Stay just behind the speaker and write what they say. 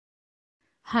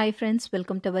Hi friends,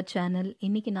 welcome to our channel.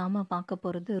 இன்றைக்கி நாம் பார்க்க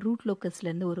போகிறது ரூட்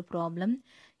லோக்கஸ்லேருந்து ஒரு ப்ராப்ளம்.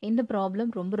 இந்த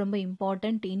ப்ராப்ளம் ரொம்ப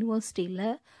இம்பார்ட்டண்ட், யூனிவர்சிட்டியில்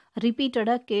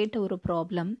ரிப்பீட்டடாக கேட்ட ஒரு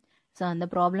ப்ராப்ளம். ஸோ அந்த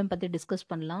ப்ராப்ளம் பற்றி டிஸ்கஸ்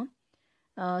பண்ணலாம்.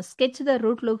 Sketch the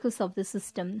root locus of the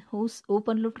system whose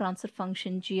open loop transfer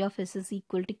function g of s is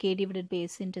equal to k divided by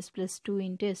s into s plus 2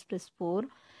 into s plus 4.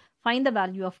 Find the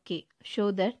value of k. Show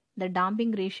that the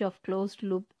damping ratio of closed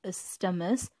loop system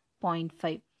is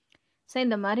 0.5. So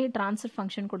இந்த மாதிரி transfer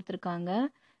function கொடுத்துருக்காங்க.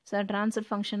 So transfer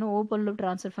function open loop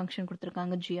transfer function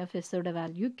கொடுத்துருக்காங்க. G of எஸ்ஸோட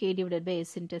value K divided by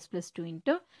S into S plus 2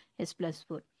 into S plus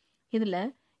 4. இதில்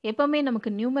எப்போவுமே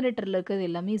நமக்கு நியூமரேட்டரில் இருக்கிறது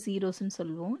எல்லாமே ஜீரோஸ்ன்னு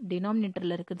சொல்லுவோம்,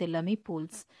 டினாமினேட்டரில் இருக்கிறது எல்லாமே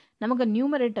போல்ஸ். நமக்கு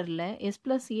நியூமரேட்டரில் எஸ்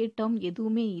ப்ளஸ் ஏ டேர்ம்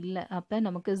எதுவுமே இல்லை, அப்போ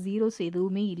நமக்கு ஜீரோஸ்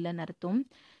எதுவுமே இல்லைன்னு அர்த்தம்.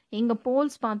 இங்கே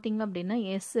போல்ஸ் பார்த்தீங்க அப்படின்னா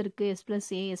எஸ் இருக்குது, S plus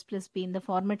A, S plus B இந்த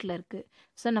ஃபார்மேட்டில் இருக்குது.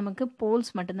 ஸோ நமக்கு போல்ஸ்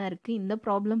மட்டும்தான் இருக்குது. இந்த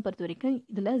ப்ராப்ளம் பொறுத்த வரைக்கும்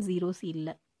இதில் ஜீரோஸ்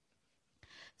இல்லை.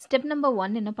 ஸ்டெப் நம்பர்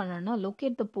 1 என்ன பண்ணணும்னா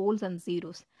locate the poles and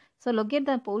zeros. So locate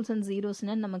the poles and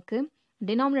ஜீரோஸ்னால் நமக்கு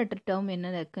டினாமினேட்டர் டேர்ம்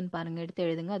என்ன இருக்குன்னு பாருங்கள், எடுத்து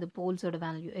எழுதுங்க. அது போல்ஸோட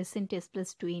value S into S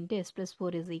plus 2 into S plus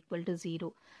 4 is equal to 0.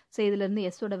 So இதுலேருந்து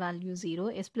எஸ்ஸோட value 0,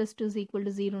 S plus 2 is equal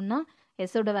to 0னா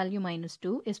எஸ்ஸோட value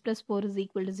 -2, S plus 4 is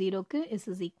equal to 0க்கு S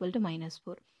is equal to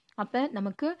 -4. அப்போ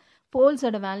நமக்கு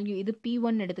போல்ஸோட வேல்யூ இது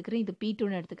P1 எடுத்துக்கிறேன், இது P2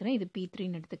 எடுத்துக்கிறேன், இது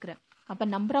P3 எடுத்துக்கிறேன். அப்போ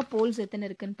நம்பர் ஆஃப் போல்ஸ் எத்தனை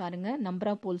இருக்குன்னு பாருங்கள். நம்பர்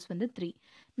ஆஃப் போல்ஸ் வந்து 3.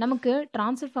 நமக்கு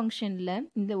ட்ரான்ஸ்ஃபர் ஃபங்க்ஷனில்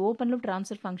இந்த ஓப்பன் லூப்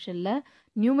ட்ரான்ஸ்ஃபர் ஃபங்க்ஷனில்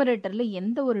நியூமரேட்டரில்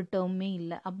எந்த ஒரு டேர்மே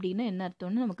இல்லை அப்படின்னா என்ன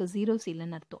அர்த்தம்னா நமக்கு ஜீரோஸ்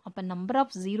இல்லைன்னு அர்த்தம். அப்போ நம்பர்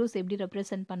ஆஃப் ஜீரோஸ் எப்படி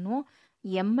ரெப்ரசன்ட் பண்ணுவோம்,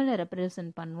 எம்மில்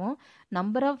ரெப்ரசன்ட் பண்ணுவோம்.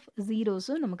 நம்பர் ஆஃப்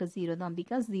ஜீரோஸும் நமக்கு 0 தான்,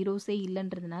 பிகாஸ் ஜீரோஸே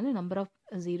இல்லைன்றதுனால நம்பர் ஆஃப்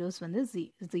ஜீரோஸ் வந்து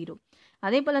 0.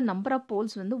 அதே போல் நம்பர் ஆஃப்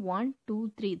போல்ஸ் வந்து 1 2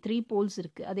 3 போல்ஸ்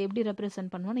இருக்குது. அதை எப்படி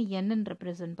ரெப்ரசன்ட் பண்ணுவோம்னா n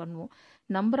ரெப்ரசன்ட் பண்ணுவோம்.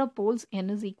 Number of poles n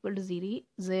is equal to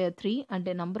 3 and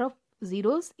number of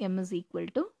zeros m is equal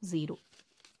to 0.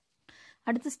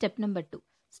 அடுத்து ஸ்டெப் நம்பர் 2.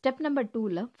 ஸ்டெப் நம்பர்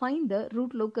 2ல் find the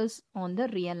root locus on the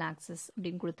real access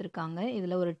அப்படின்னு கொடுத்துருக்காங்க.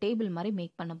 இதில் ஒரு டேபிள் மாதிரி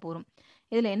make பண்ண போகிறோம்.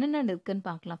 இதில் என்னென்ன இருக்குன்னு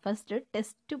பார்க்கலாம். ஃபர்ஸ்ட்டு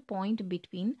டெஸ்ட் பாயிண்ட்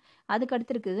பிட்வீன், அதுக்கு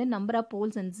அடுத்து இருக்குது number of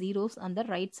poles and zeros அந்த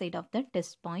right side of the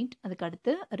test point, அதுக்கு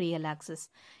அடுத்து ரியல் ஆக்சஸ்.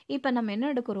 இப்போ நம்ம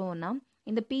என்ன எடுக்கிறோம்னா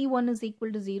இந்த P1 is equal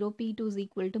to 0, P2 is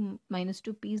equal to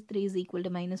 -2, P3 is equal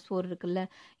to -4 இருக்குல்ல,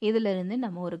 இதிலிருந்து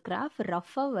நம்ம ஒரு கிராஃப்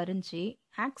ரஃபாக வரைஞ்சி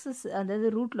ஆக்சஸ்,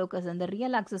 அதாவது ரூட் லோக்கஸ், அந்த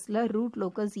ரியல் ஆக்சஸில் ரூட்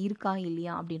லோக்கஸ் இருக்கா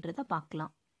இல்லையா அப்படின்றத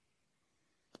பார்க்கலாம்.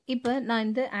 இப்போ நான்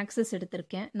இந்த ஆக்சஸ்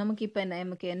எடுத்திருக்கேன். நமக்கு இப்போ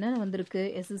நமக்கு என்ன வந்திருக்கு,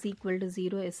 S is equal to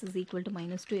 0, S is equal to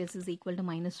 -2, S is equal to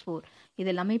 -4. இது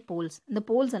எல்லாமே போல்ஸ். இந்த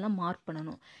போல்ஸ் எல்லாம் மார்க்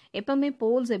பண்ணணும். எப்போவுமே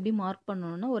போல்ஸ் எப்படி மார்க்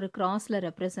பண்ணணும்னா ஒரு கிராஸில்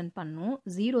ரெப்ரசன்ட் பண்ணணும்.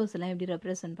 ஜீரோஸ் எல்லாம் எப்படி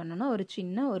ரெப்ரசன்ட் பண்ணணும்னா ஒரு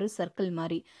சின்ன ஒரு சர்க்கிள்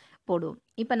மாதிரி போடுவோம்.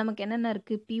 இப்போ நமக்கு என்னென்ன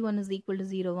இருக்குது, P1 இஸ் ஈக்குவல் டு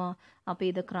 0வா, அப்போ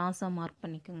இதை கிராஸாக மார்க்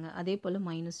பண்ணிக்கோங்க. அதே போல்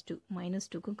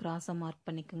 -2க்கும் கிராஸாக மார்க்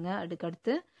பண்ணிக்கோங்க.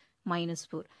 அதுக்கடுத்து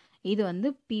 -4. இது வந்து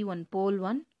P1 போல்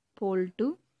 1, போல் 2,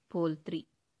 போல் 3.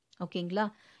 ஓகேங்களா.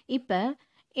 இப்போ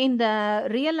இந்த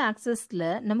ரியல் ஆக்சஸில்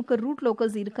நமக்கு ரூட்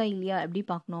லோக்கஸ் இருக்கா இல்லையா எப்படி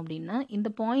பார்க்கணும் அப்படின்னா இந்த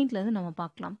பாயிண்ட்லேருந்து நம்ம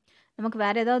பார்க்கலாம். நமக்கு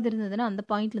வேறு ஏதாவது இருந்ததுன்னா அந்த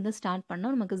பாயிண்ட்லேருந்து ஸ்டார்ட்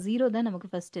பண்ணால் நமக்கு 0 தான்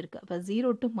நமக்கு ஃபஸ்ட் இருக்குது. அப்போ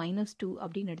 0 to -2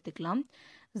 அப்படின்னு எடுத்துக்கலாம்.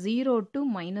 0 to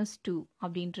 -2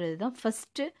 அப்படின்றது தான்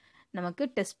ஃபஸ்ட்டு நமக்கு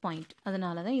டெஸ்ட் பாயிண்ட்.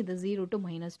 அதனால தான் இது 0 to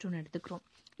 -2ன்னு எடுத்துக்கிறோம்.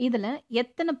 இதில்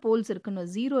எத்தனை போல்ஸ் இருக்குன்னு,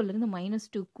 0லேருந்து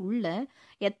 -2க்குள்ளே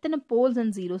எத்தனை போல்ஸ்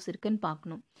அண்ட் ஜீரோஸ் இருக்குன்னு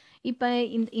பார்க்கணும். இப்போ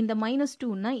இந்த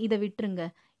 -2ன்னா இதை விட்டுருங்க,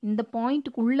 இந்த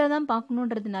பாயிண்ட்டுக்குள்ளே தான்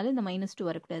பார்க்கணுன்றதுனால இந்த -2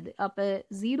 வரக்கூடாது. அப்போ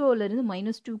 0லேருந்து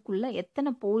 -2க்குள்ளே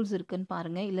எத்தனை போல்ஸ் இருக்குன்னு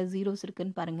பாருங்கள், இல்லை ஜீரோஸ்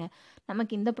இருக்குன்னு பாருங்கள்.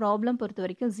 நமக்கு இந்த ப்ராப்ளம் பொறுத்த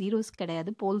வரைக்கும் ஜீரோஸ்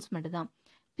கிடையாது, போல்ஸ் மட்டும்தான்.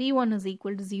 P1 is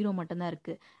equal to 0 மட்டும்தான்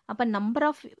இருக்குது. அப்போ number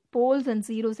of poles and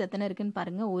zeros எத்தனை இருக்குன்னு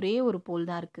பாருங்கள், ஒரே ஒரு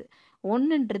போல் தான் இருக்குது.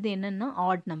 1ன்றது என்னென்னா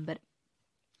ஆட் நம்பர்.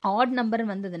 ஆட் நம்பர்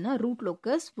வந்ததுன்னா ரூட்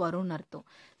லோக்கஸ் வரும்னு அர்த்தம்.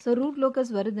 ஸோ ரூட்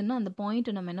லோக்கஸ் வருதுன்னா அந்த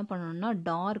பாயிண்ட்டை நம்ம என்ன பண்ணணும்னா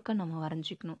டார்க்காக நம்ம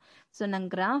வரைஞ்சிக்கணும். ஸோ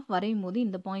நாங்கள் கிராஃப் வரையும் போது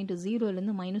இந்த பாயிண்ட்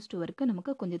 0லேருந்து -2 வரைக்கும்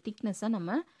நமக்கு கொஞ்சம் திக்னஸாக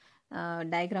நம்ம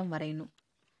டயக்ராம் வரையணும்,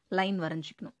 லைன்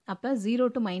வரைஞ்சிக்கணும். அப்போ 0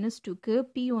 to -2க்கு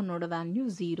P1ஓட வேல்யூ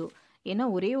 0, ஏன்னா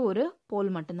ஒரே ஒரு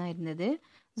போல் மட்டும்தான் இருந்தது.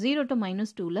 0 to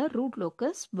 -2ல் ரூட்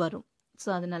லோக்கஸ் வரும். ஸோ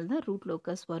அதனால தான் ரூட்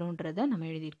லோக்கஸ் வரும்ன்றதை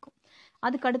நம்ம எழுதியிருக்கோம்.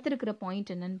 அதுக்கு அடுத்து இருக்கிற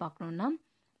பாயிண்ட் என்னன்னு பார்க்கணுன்னா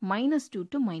 -2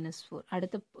 to -4.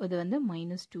 அடுத்த இது வந்து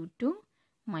 -2 to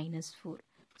 -4.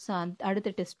 ஸோ அடுத்த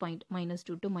டெஸ்ட் பாயிண்ட்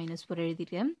 -2 to -4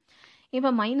 எழுதிட்டேன். இப்போ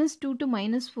 -2 to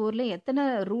 -4ல் எத்தனை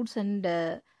roots and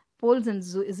poles and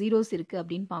zeros இருக்குது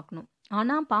அப்படின்னு பார்க்கணும்.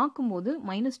 ஆனால் பார்க்கும்போது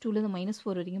 -2லேருந்து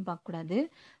 -4 வரைக்கும் பார்க்கக்கூடாது,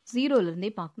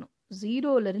 0லேருந்தே பார்க்கணும்.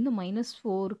 0லேருந்து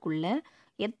 -4க்குள்ளே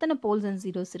எத்தனை போல்ஸ் அண்ட்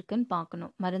ஜீரோஸ் இருக்குன்னு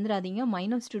பார்க்கணும். மறந்துடாதீங்க,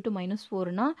 -2 to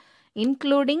 -4னா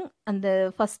இன்க்ளூடிங் அந்த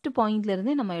ஃபஸ்ட்டு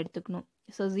பாயிண்ட்லேருந்தே நம்ம எடுத்துக்கணும்.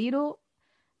 ஸோ 0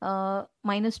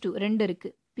 -2 2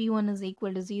 இருக்குது. P1 is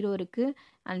equal to 0 இருக்கு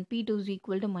and P2 is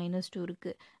equal to minus 2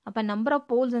 இருக்கு. அப்போ number of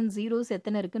poles and zeros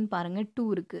எத்தனை இருக்குன்னு பாருங்க, 2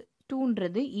 இருக்கு.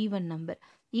 2ன்றது even number.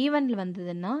 Evenல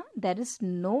வந்ததுன்னா there is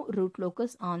no root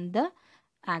locus on the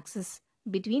axis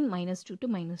between minus 2 to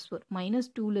minus 4. minus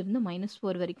 2ல இருந்து minus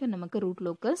 4 வரைக்கும் நமக்கு root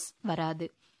locus வராது.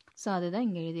 ஸோ அதுதான்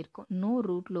இங்கே எழுதியிருக்கோம். no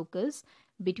root locus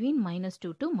between minus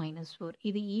 2 to minus 4.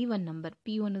 இது even number.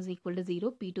 P1 is equal to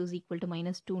 0, P2 is equal to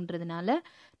minus 2ன்றதுனால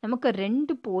நமக்கு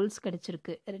 2 poles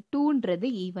கிடைச்சிருக்கு. 2ன்றது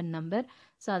even number.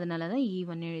 ஸோ அதனால தான்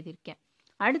even எழுதியிருக்கேன்.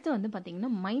 அடுத்து வந்து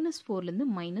பார்த்தீங்கன்னா minus 4லேருந்து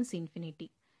minus infinity.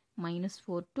 minus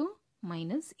 4 to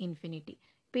minus infinity.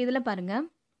 இப்போ இதில் பாருங்க,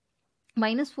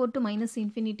 minus 4 to minus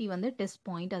infinity வந்து டெஸ்ட்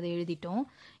பாயிண்ட், அதை எழுதிட்டோம்.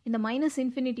 இந்த minus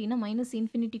infinityனா minus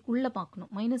infinityக்குள்ளே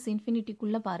பார்க்கணும். minus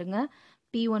infinityக்குள்ளே பாருங்க,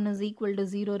 P1 is equal to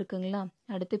 0 இருக்குங்களா,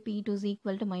 அடுத்து P2 is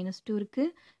equal to minus 2 இருக்கு,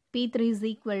 P3 is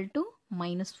equal to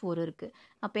minus 4 இருக்கு.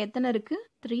 அப்போ எத்தனை இருக்கு?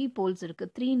 3 poles இருக்கு.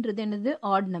 3ன்றது என்னது?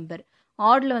 odd number.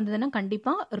 oddல வந்ததுன்னா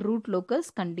கண்டிப்பாக root locus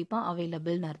கண்டிப்பாக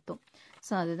அவைலபிள்னு அர்த்தம்.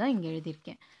 ஸோ அதுதான் இங்கே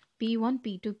எழுதியிருக்கேன். P1,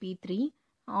 P2, P3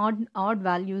 odd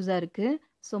valueஸாக இருக்குது.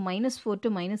 So minus 4 to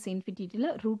minus infinity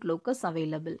root locus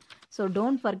available. So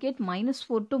don't forget minus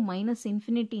 4 to minus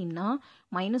infinity-னா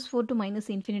minus 4 to minus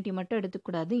infinity மட்டும்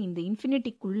எடுத்துக்கூடாது. இந்த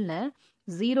இன்ஃபினிட்டிக்குள்ள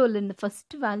ஜீரோலேருந்து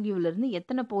ஃபஸ்ட் வேல்யூவிலேருந்து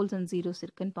எத்தனை போல்ஸ் அண்ட் ஜீரோஸ்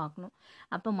இருக்குன்னு பார்க்கணும்.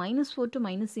 அப்போ minus 4 to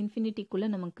minus infinity-க்குள்ளே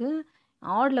நமக்கு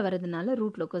ஆடில் வரதுனால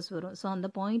ரூட் லோக்கஸ் வரும். ஸோ அந்த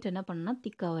பாயிண்ட் என்ன பண்ணால்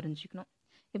திக்காக வரைஞ்சிக்கணும்.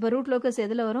 இப்போ ரூட் லோக்கஸ்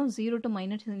எதில் வரும்? 0 to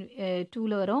minus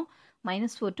 2ல் வரும்,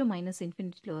 minus 4 to minus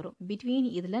infinity-ல வரும். பிட்வீன்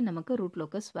இதில் நமக்கு ரூட்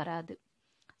லோக்கஸ் வராது.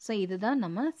 ஸோ இதுதான்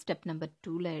நம்ம ஸ்டெப் நம்பர்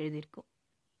 2ல எழுதியிருக்கோம்.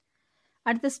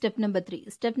 அடுத்த step number 3.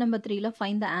 Step number 3ல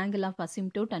find the angle of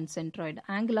asymptote and centroid.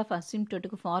 Angle of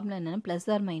அசிம்டோட்டுக்கு formula என்னென்னா plus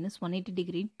R minus 180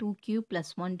 degree 2q +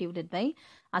 1 divided by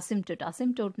asymptote.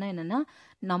 அசிம்டோட்னா என்னென்னா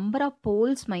number of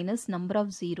poles minus number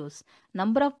of zeros.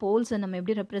 Number of போல்ஸை நம்ம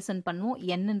எப்படி represent பண்ணுவோம்?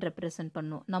 என்னன்னு represent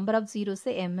பண்ணுவோம். Number of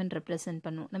ஜீரோஸை எம்ன்னு represent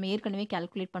பண்ணுவோம். நம்ம ஏற்கனவே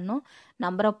கால்குலேட் பண்ணோம்.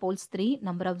 Number of poles 3,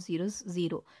 number of zeros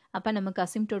 0. அப்போ நமக்கு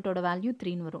அசிம்டோட்டோட வேல்யூ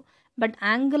 3ன்னு வரும். பட்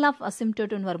ஆங்கிள் ஆஃப்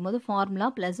அசிம்டோட்னு வரும்போது formula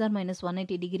plus R minus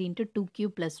 180 degree into 2q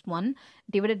 + 1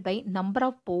 divided by number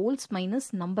of poles minus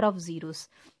number of zeros.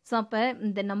 So அப்போ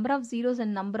இந்த number of zeros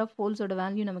and number of போல்ஸோட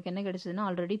value நமக்கு என்ன கிடைச்சதுன்னா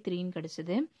already 3ன்னு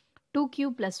கிடைச்சது. 2q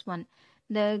 + 1.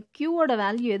 இந்த q-ஓட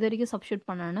வேல்யூ எது வரைக்கும் சப்ஸ்டியூட்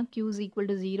பண்ணோம்னா q is equal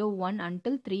to 0, 1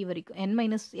 until 3 வரைக்கும்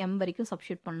n-m வரைக்கும்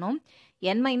சப்ஸ்டியூட் பண்ணோம்.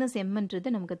 n-mன்றது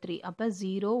நமக்கு 3. அப்போ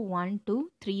 0, 1, 2,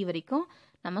 3 வரைக்கும்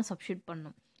நம்ம சப்ஸ்டியூட்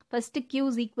பண்ணோம். First q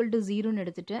is equal to 0ன்னு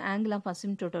எடுத்துகிட்டு ஆங்கிள் ஆஃப்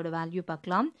அசிம்டோட்டோட வேல்யூ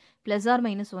பார்க்கலாம். Plus R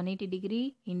minus 180 degree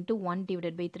into 1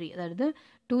 divided by 3. அதாவது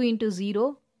 2 into 0,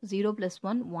 0 +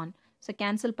 1, 1. ஸோ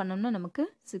கேன்சல் பண்ணோம்னா நமக்கு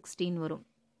 16 வரும்.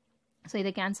 ஸோ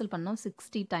இதை கேன்சல் பண்ணோம்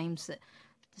 60 times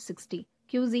 60.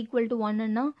 q is equal to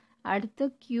 1ன்னா அடுத்து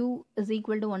q is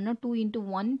equal to 1னா 2 into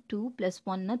 1, 2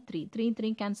 + 1னா 3.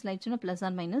 3 cancel ஆயிடுச்சுன்னா ப்ளஸ்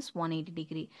ஆர் மைனஸ் 180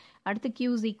 டிகிரி. அடுத்து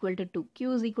q is equal to 2.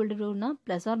 q is equal to 2னா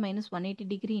plus R minus 180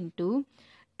 degree into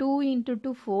 2 into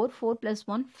 2, 4, 4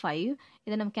 + 1, 5.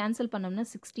 இதை நம்ம cancel பண்ணோம்னா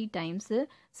 60 times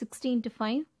 60 into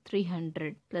 5,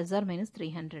 300 plus R minus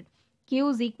 300. q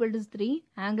is equal to 3.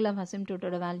 angle of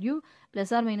asymptote value plus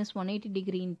or minus 180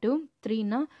 degree into 3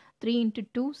 na 3 into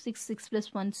 2 6 6 plus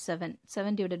 1 7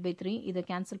 7 divided by 3 இதை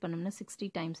cancel பண்ணோம்னா 60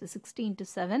 times 60 into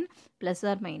 7 plus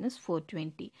or minus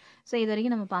 420. So இது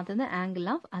வரைக்கும் நம்ம பார்த்தது angle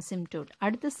of asymptote.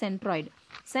 அடுத்து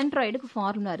சென்ட்ராய்டுக்கு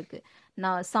formula இருக்குது.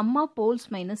 நான் sum of poles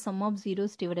minus sum of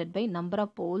zeros divided by number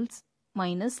of poles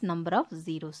minus number of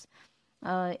zeros.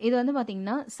 இது வந்து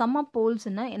பார்த்தீங்கன்னா சம் ஆஃப்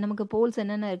போல்ஸ்னா நமக்கு போல்ஸ்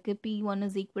என்னென்ன இருக்குது? P1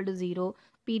 is equal to 0,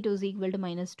 P2 is equal to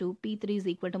minus 2, P3 is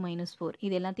equal to minus 4.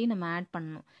 இது எல்லாத்தையும் நம்ம add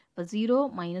பண்ணணும். இப்போ 0,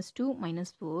 -2,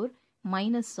 -4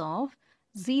 minus of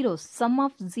zeros, some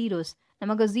of zeros.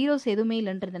 நமக்கு ஜீரோஸ் எதுவுமே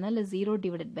இல்லைன்றதுனால 0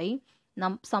 divided by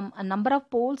number of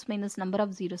poles minus number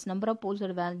of zeros. Number of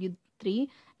போல்ஸோட value 3,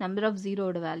 number of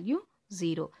ஜீரோட value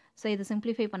 0. So இதை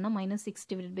simplify பண்ணால் -6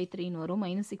 divided by 3ன்னு வரும்.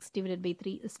 -6 divided by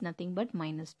 3 is nothing but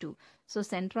 -2. So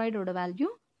சென்ட்ராய்டோட value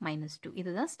 -2.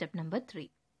 இதுதான் step number 3.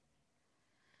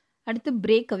 அடுத்து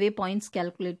break அவே points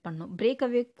calculate பண்ணணும். Break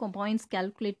அவே points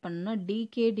calculate பண்ணணும்னா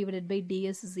dk divided by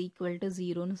ds is equal to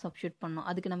 0ன்னு substitute பண்ணணும்.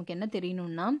 அதுக்கு நமக்கு என்ன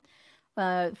தெரியணும்னா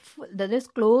that is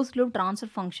closed loop transfer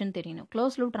function தெரியணும்.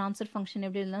 closed loop transfer function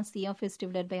எப்படி எழுதலாம்? c of s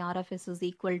divided by r of s is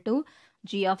equal to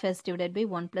g of s divided by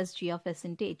 1 plus g of s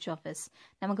into h of s.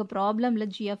 நமக்கு ப்ராப்ளமில்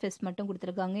g of s மட்டும்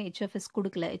கொடுத்துருக்காங்க, h of s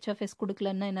கொடுக்கல. h of s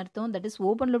கொடுக்கலன்னா என்ன அர்த்தம்? That is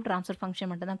open loop transfer function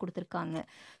மட்டும் தான் கொடுத்துருக்காங்க.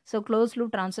 So close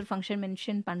loop transfer function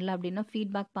mention பண்ணல அப்படின்னா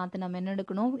ஃபீட்பேக் பார்த்து நம்ம என்ன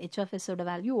எடுக்கணும்? h of s ஓட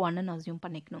வேல்யூ 1ன்னு அசியூம்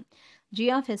பண்ணிக்கணும். g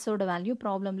of s ஓட வேல்யூ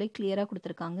ப்ராப்ளம்லேயே கிளியராக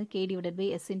கொடுத்துருக்காங்க. k divided by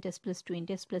s into s plus 2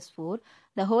 into s plus 4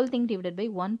 the whole thing divided divided by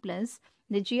 1 plus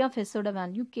the g of s oda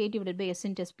value k divided by s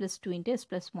into s plus 2 into s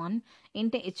plus 1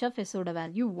 into h of s oda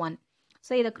value 1.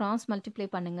 So இதை cross multiply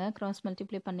பண்ணுங்கள். Cross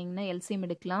multiply பண்ணிங்கன்னா LCM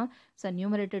எடுக்கலாம். So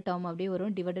numerator term அப்படியே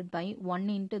வரும் divided by 1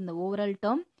 into இந்த overall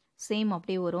term same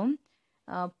அப்படியே வரும்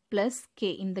plus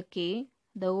K இந்த K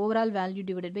the overall value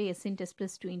divided by s into s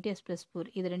plus 2 into s plus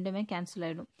 4 இது ரெண்டுமே கேன்சல்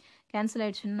ஆகிடும். கேன்சல்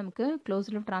ஆகிடுச்சுன்னா நமக்கு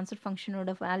closed loop transfer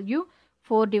ஃபங்க்ஷனோட value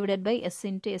 4 divided by s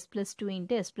into s plus 2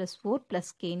 into s plus 4 plus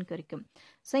kன்னு கிடைக்கும்.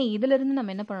 So இதிலிருந்து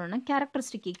நம்ம என்ன பண்ணணும்னா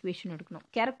கேரக்டரிஸ்டிக் ஈக்குவேஷன் எடுக்கணும்.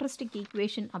 கேரக்டரிஸ்டிக்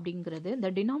ஈக்குவேஷன் அப்படிங்கிறது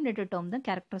the denominator term தான்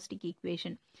characteristic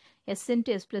equation. s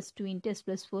into s plus 2 into s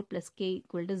plus 4 plus k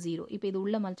equal to 0. இப்போ இது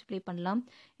உள்ள மல்டிப்ளை பண்ணலாம்.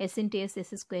 s into s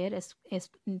s square s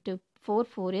into 4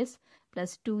 4s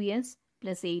plus 2s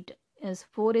plus 8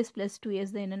 4s plus 2s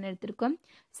தான் என்னென்னு எடுத்திருக்கோம்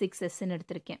 6sன்னு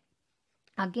எடுத்திருக்கேன்.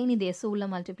 Again இது s உள்ள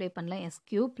மல்டிப்ளை பண்ணலாம். s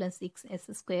cube plus 6s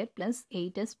square plus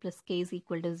 8s plus k is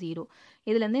equal to 0.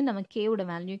 இதுலேருந்தே நம்ம k ஓட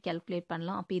வேல்யூ கேல்குலேட்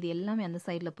பண்ணலாம். அப்போ இது எல்லாமே அந்த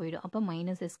சைடில் போயிடும். அப்போ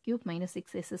minus s cube minus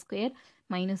 6s square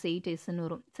minus 8sன்னு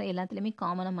வரும். ஸோ எல்லாத்துலேயுமே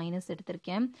காமனாக மைனஸ்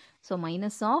எடுத்திருக்கேன். So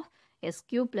minus of s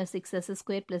cube plus 6s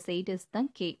square plus 8s தான்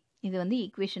k. இது வந்து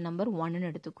ஈக்குவேஷன் நம்பர்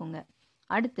 1ன்னு எடுத்துக்கோங்க.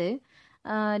 அடுத்து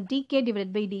dk divided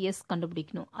by ds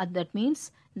கண்டுபிடிக்கணும். that means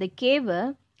the k-வை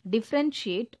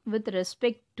differentiate with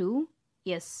respect to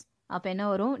s. அப்போ என்ன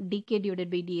வரும் dk divided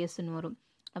by dsன்னு வரும்.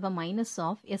 அப்போ மைனஸ்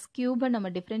ஆஃப் s cube நம்ம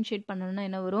differentiate பண்ணணும்னா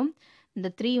என்ன வரும் இந்த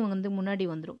 3 வந்து முன்னாடி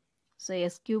வந்துடும். So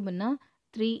s cubeனா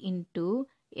 3 into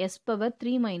s power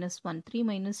 3 minus 1 3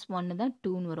 minus 1 தான்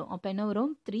 2ன்னு வரும். அப்போ என்ன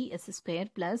வரும் 3s square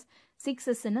plus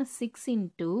 6sனா 6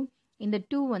 into இந்த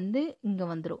 2 வந்து இங்கே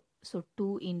வந்துடும். So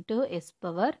 2 into s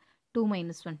power 2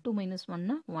 minus 1 2 minus 1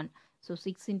 na 1. So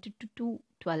 6 into 2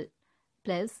 12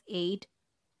 plus 8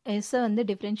 s வந்து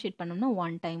differentiate பண்ணோம்னா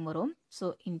 1 time வரும். So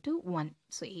into 1.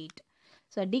 So 8.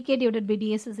 So dk divided by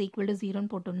ds is equal to 0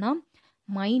 போட்டோம்னா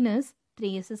minus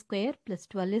 3s square plus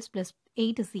 12s plus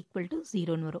 8 is equal to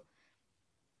 0 வரும்.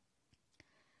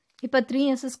 இப்போ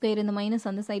 3s square இந்த minus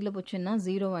அந்த சைடில் போச்சுன்னா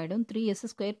 0 ஆகிடும். 3s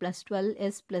square plus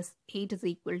 12s plus 8 is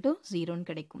equal to 0ன்னு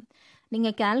கிடைக்கும்.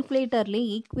 நீங்கள் கேல்குலேட்டர்லேயே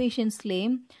ஈக்குவேஷன்ஸ்லேயே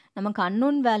நமக்கு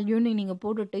அன்னோன் வேல்யூன்னு நீங்கள்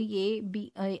போட்டுட்டு ஏபி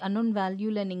அன்னோன்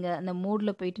வேல்யூவில் நீங்கள் அந்த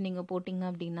மோடில் போயிட்டு நீங்கள் போட்டிங்க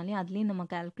அப்படின்னாலே அதுலேயும் நம்ம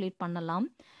கேல்குலேட் பண்ணலாம்.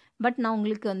 பட் நான்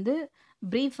உங்களுக்கு வந்து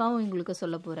ப்ரீஃபாக உங்களுக்கு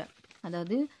சொல்ல போகிறேன்.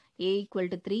 அதாவது a equal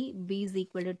to 3, b is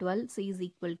equal to 12, c is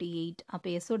equal to 8. அப்போ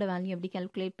s ஓட வேல்யூ எப்படி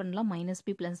calculate பண்ணலாம் minus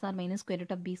b plus or minus square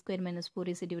root of b square minus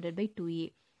 4ac divided by 2a.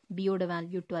 b ஓட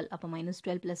வேல்யூ 12. அப்போ minus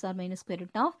 12 plus or minus square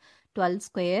root of 12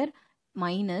 square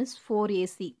minus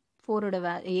 4ac. 4 ஓட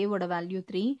a ஓட value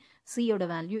 3, c ஓட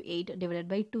value 8 divided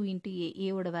by 2 into a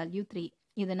ஓட value 3.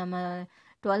 இதை நம்ம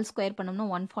 12 square பண்ணோம்னா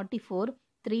 144,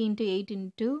 3 into 8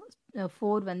 into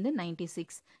 4 வந்து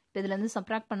 96. இப்போ இதில்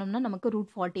சப்ராக்ட் பண்ணோம்னா நமக்கு ரூட்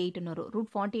 48ன்னு வரும். Root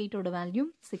 48ஓட value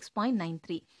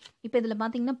 6.93. இப்போ இதில்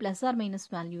பார்த்தீங்கன்னா ப்ளஸ் ஆர் மைனஸ்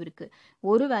வேல்யூ இருக்குது.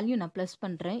 ஒரு வேல்யூ நான் ப்ளஸ்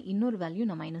பண்ணுறேன், இன்னொரு வேல்யூ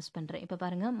நான் மைனஸ் பண்ணுறேன். இப்போ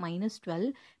பாருங்கள் minus 12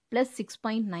 ப்ளஸ்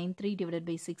 6.93 divided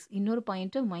by 6. இன்னொரு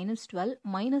point minus 12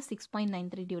 minus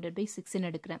 6.93 divided by 6ன்னு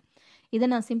எடுக்கிறேன். இதை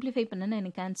நான் சிம்பிளிஃபை பண்ணேன்னா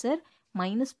எனக்கு ஆன்சர்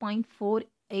minus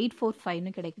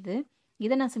 0.4845ன்னு கிடைக்குது.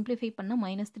 இதை நான் சிம்பிளிஃபை பண்ணால்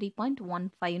minus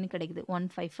 3.15ன்னு கிடைக்குது.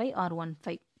 155 or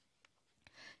 15.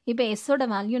 இப்போ எஸ்ஸோட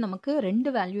வேல்யூ நமக்கு ரெண்டு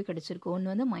வேல்யூ கிடைச்சிருக்கு.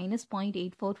 ஒன்று வந்து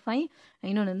 -0.845,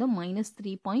 இன்னொன்று வந்து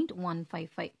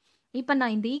 -3.155. இப்போ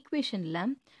நான் இந்த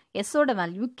ஈக்குவேஷனில் எஸ்ஸோட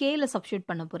வேல்யூ கேல சப்ஸ்டியூட்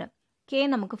பண்ண போகிறேன். கே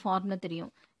நமக்கு ஃபார்முலா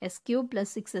தெரியும், s cube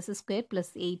 + 6s square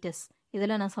 + 8s.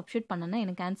 இதில் நான் சப்ஸ்டியூட் பண்ணேன்னா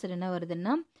எனக்கு ஆன்சர் என்ன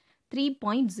வருதுன்னா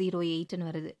 3.08ன்னு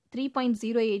வருது.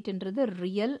 3.08ன்றது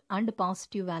ரியல் அண்ட்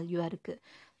பாசிட்டிவ் வேல்யூவாக இருக்குது.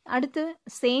 அடுத்து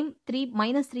சேம்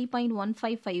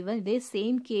 -3.155 இதே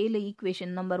சேம் கேல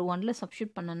ஈக்குவேஷன் நம்பர் 1ல்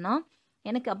சப்ஸ்டியூட் பண்ணோன்னா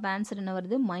எனக்கு அப்போ ஆன்சர் என்ன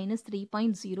வருது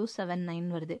 -3.079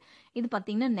 வருது. இது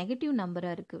பார்த்திங்கன்னா நெகட்டிவ்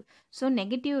நம்பராக இருக்குது. ஸோ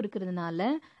நெகட்டிவ் இருக்கிறதுனால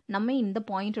நம்ம இந்த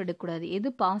பாயிண்ட் எடுக்கக்கூடாது.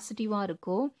 எது பாசிட்டிவாக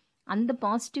இருக்கோ அந்த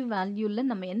பாசிட்டிவ் வேல்யூவில்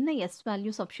நம்ம என்ன எஸ்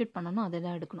வேல்யூ சப்ஸ்டியூட் பண்ணணும் அதை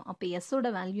தான் எடுக்கணும். அப்போ எஸ்ஸோட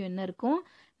வேல்யூ என்ன இருக்கும்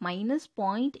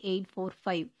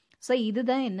 -0.845. ஸோ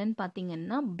இதுதான் என்னன்னு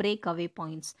பார்த்தீங்கன்னா பிரேக் அவே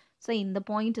பாயிண்ட்ஸ். ஸோ இந்த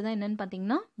பாயிண்ட் தான் என்னன்னு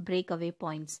பார்த்தீங்கன்னா பிரேக் அவே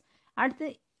பாயிண்ட்ஸ். அடுத்து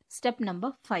ஸ்டெப்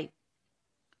நம்பர் 5.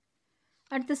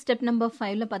 அடுத்து ஸ்டெப் நம்பர்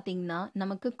 5ல் பார்த்தீங்கன்னா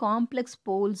நமக்கு காம்ப்ளெக்ஸ்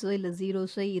போல்ஸோ இல்லை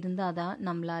ஜீரோஸோ இருந்தால் தான்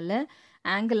நம்மளால்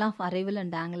angle of arrival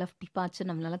and angle of departure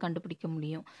நம்மளால் கண்டுபிடிக்க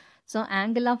முடியும். So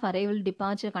angle of arrival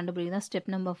departure கண்டுபிடிக்க தான் ஸ்டெப்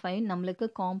நம்பர் 5. நம்மளுக்கு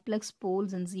complex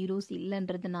poles and zeros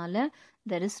இல்லைன்றதுனால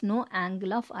there is no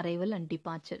angle of arrival and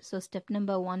departure. So step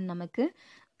number 1 நமக்கு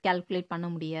கால்குலேட் பண்ண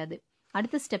முடியாது.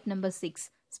 அடுத்து ஸ்டெப் நம்பர் 6.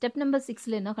 ஸ்டெப் நம்பர்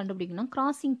 6ல் என்ன கண்டுபிடிக்கணும்,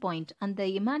 கிராசிங் பாயிண்ட். அந்த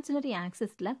இமேஜினரி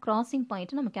ஆக்சஸில் கிராசிங்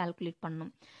பாயிண்ட்டை நம்ம கால்குலேட்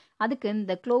பண்ணணும். அதுக்கு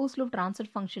இந்த close loop transfer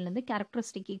ஃபங்க்ஷன்லேருந்து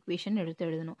characteristic equation எடுத்து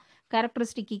எழுதணும்.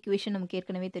 கேரக்டரிஸ்டிக் ஈக்குவேஷன் நமக்கு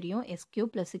ஏற்கனவே தெரியும், s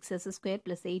cube + 6s square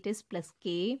 + 8s + k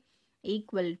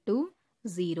equal to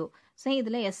 0. So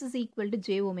இதில் s is equal to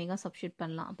j omega substitute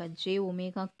பண்ணலாம். அப்போ j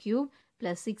omega cube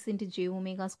plus 6 into j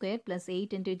omega square plus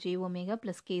 8 into j omega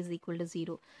plus k is equal to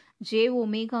 0. j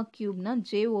omega cube na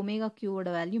j omega cube ஓட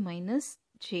value minus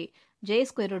j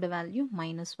square ஓட value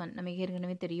minus 1 நமக்கு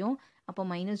ஏற்கனவே தெரியும். அப்போ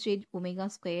minus j omega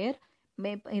square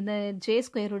இந்த j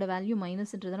square ஓட value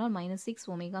மைனஸ்ன்றதுனால minus 6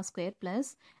 omega square plus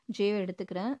j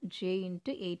எடுத்துக்கிறேன் j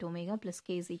into 8 omega plus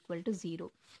k is equal to 0.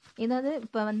 ஏதாவது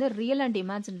இப்போ வந்து ரியல் அண்ட்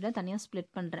இமேஜினரியில் தனியாக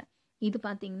ஸ்ப்ளிட் பண்ணுறேன். இது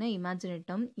பார்த்தீங்கன்னா இமேஜினரி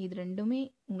டேர்ம், இது ரெண்டுமே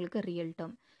உங்களுக்கு real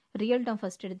term. Real term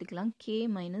first எடுத்துக்கலாம். k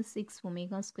minus 6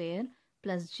 omega square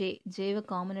plus ஜேவை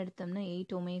common எடுத்தோம்னா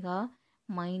 8 omega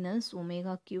minus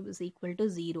omega cube is equal to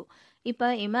 0. இப்போ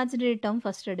இமேஜினரி டேர்ம்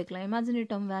ஃபஸ்ட் எடுக்கலாம். இமேஜினரி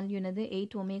டேர்ம் வேல்யூ என்னது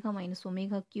 8 omega minus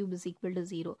omega cube is equal to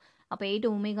 0. அப்போ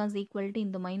 8 omega is equal to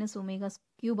இந்த minus omega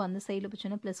cube அந்த சைடில்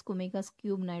போச்சுன்னா plus omega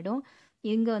cube ஆகிடும்.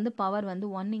 இங்கே வந்து பவர் வந்து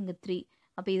 1 இங்கே 3.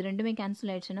 அப்போ இது ரெண்டுமே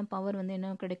கேன்சல் ஆகிடுச்சுன்னா பவர் வந்து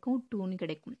என்ன கிடைக்கும் 2ன்னு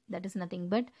கிடைக்கும். That is nothing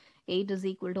but 8 is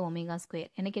equal to omega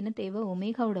square. எனக்கு என்ன தேவை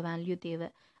ஒமேகாவோட வேல்யூ தேவை.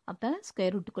 அப்போ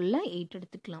ஸ்கொயர் ரூட்டுக்குள்ளே 8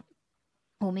 எடுத்துக்கலாம்.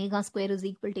 omega square is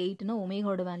equal to 8 na omega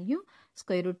oda value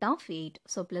square root of 8.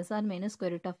 So plus or minus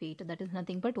square root of 8. That is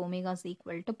nothing but omega is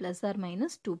equal to plus or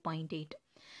minus 2.8.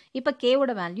 இப்போ k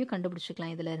ஓட value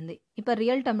கண்டுபிடிச்சிக்கலாம் இதில் இருந்து. இப்போ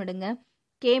real term எடுங்க.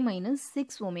 k minus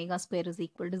 6 omega square is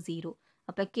equal to 0.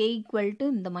 அப்போ k equal to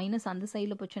இந்த minus அந்த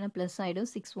சைடில் போச்சுன்னா ப்ளஸ் ஆகிடும்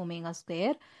 6 omega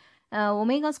square.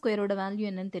 omega square ஓட வேல்யூ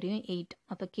என்னன்னு தெரியும் 8.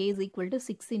 அப்போ k is equal to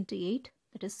 6 into 8.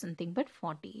 That is something but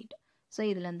 48. So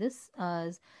இதில் வந்து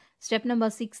ஸ்டெப்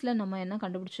நம்பர் 6ல் நம்ம என்ன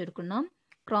கண்டுபிடிச்சிருக்கோம்னா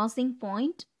crossing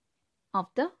point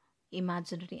of the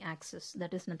imaginary access.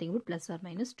 That is nothing but plus R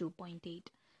minus 2.8.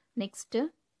 Next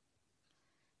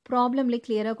ப்ராப்ளம்லேயே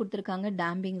கிளியராக கொடுத்துருக்காங்க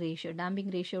டேம்பிங்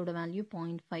ரேஷியோட வேல்யூ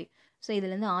 0.5. ஸோ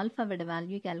இதுலேருந்து ஆல்ஃபாவோட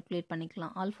வேல்யூ கேல்குலேட்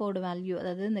பண்ணிக்கலாம். ஆல்ஃபாவோட value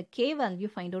அதாவது இந்த கே வேல்யூ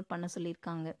ஃபைண்ட் அவுட் பண்ண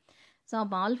சொல்லியிருக்காங்க. ஸோ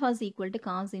அப்போ alpha is equal to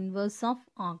cos inverse of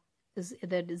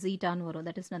ஜீட்டான்னு வரும்.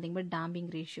 That is nothing but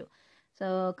damping ratio. So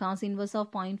cos inverse of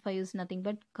 0.5 is nothing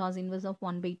but cos inverse of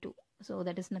 1/2. So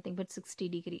that is nothing but 60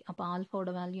 degree. அப்போ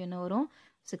ஆல்ஃபாவோட value என்ன வரும்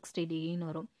 60 டிகிரின்னு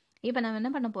வரும். இப்போ நம்ம என்ன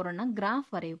பண்ண போகிறோம்னா கிராஃப்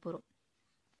வரைய போகிறோம்.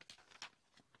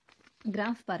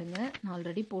 கிராஃப் பாருங்கள், நான்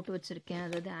ஆல்ரெடி போட்டு வச்சுருக்கேன்.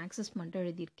 அதாவது ஆக்சஸ் மட்டும்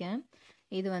எழுதியிருக்கேன்.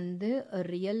 இது வந்து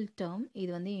ரியல் டேர்ம்,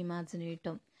 இது வந்து இமேஜினரி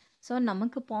டேர்ம். ஸோ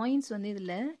நமக்கு பாயிண்ட்ஸ் வந்து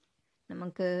இதில்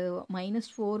நமக்கு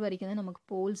 -4 வரைக்கும் தான் நமக்கு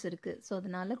போல்ஸ் இருக்குது. ஸோ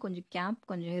அதனால் கொஞ்சம் கேப்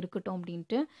கொஞ்சம் இருக்கட்டும்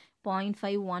அப்படின்ட்டு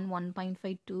 0.5 1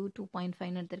 1.5 2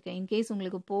 2.5 எடுத்திருக்கேன். இன்கேஸ்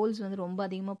உங்களுக்கு போல்ஸ் வந்து ரொம்ப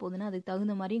அதிகமாக போகுதுன்னா அதுக்கு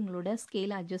தகுந்த மாதிரி உங்களோட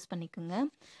ஸ்கேலை அட்ஜஸ்ட் பண்ணிக்கோங்க.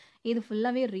 இது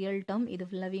ஃபுல்லாகவே ரியல் டேர்ம், இது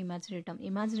ஃபுல்லாகவே இமேஜினரி டேர்ம்.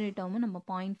 இமேஜினரி டேர்மு நம்ம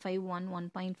 0.5 1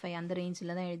 1.5 அந்த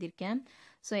ரேஞ்சில் தான் எழுதியிருக்கேன்.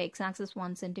 So X access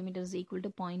 1 centimeter is equal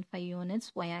to 0.5 units,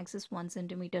 Y access 1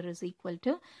 centimeter is equal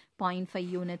to 0.5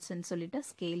 unitsன்னு சொல்லிட்டு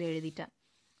ஸ்கேல் எழுதிட்டேன்.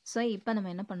 ஸோ இப்போ நம்ம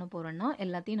என்ன பண்ண போகிறோம்னா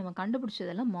எல்லாத்தையும் நம்ம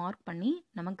கண்டுபிடிச்சதெல்லாம் மார்க் பண்ணி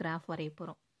நம்ம கிராஃப் வரைய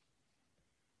போகிறோம்.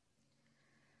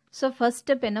 ஸோ ஃபர்ஸ்ட்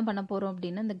ஸ்டெப் என்ன பண்ண போகிறோம்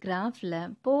அப்படின்னா இந்த கிராஃபில்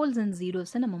போல்ஸ் அண்ட்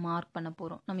ஜீரோஸை நம்ம மார்க் பண்ண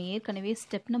போகிறோம். நம்ம ஏற்கனவே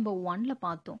ஸ்டெப் நம்பர் 1ல்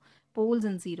பார்த்தோம் poles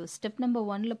and zeros. Step number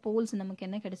 1ல் போல்ஸ் நமக்கு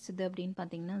என்ன கிடைச்சிது அப்படின்னு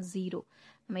பார்த்தீங்கன்னா 0.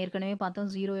 நம்ம ஏற்கனவே பார்த்தோம்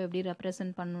 0 எப்படி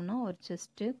ரெப்ரசன்ட் பண்ணணும்னா ஒரு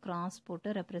ஜஸ்ட்டு கிராஸ்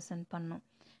போட்டு ரெப்ரசன்ட் பண்ணணும்.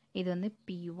 இது வந்து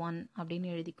P1 அப்படின்னு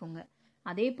எழுதிக்கோங்க.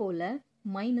 அதே போல்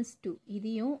 -2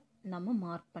 இதையும் நம்ம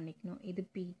மார்க் பண்ணிக்கணும். இது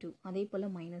P2. அதே போல்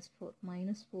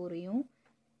 -4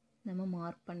 நம்ம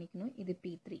மார்க் பண்ணிக்கணும். இது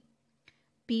P3.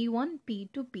 P1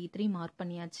 P2 P3 mark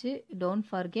பண்ணியாச்சு. டோன்ட்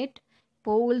ஃபர்கெட்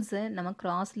போல்ஸை நம்ம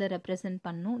கிராஸில் ரெப்ரசன்ட்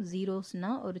பண்ணணும்.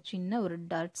 ஜீரோஸ்னால் ஒரு சின்ன ஒரு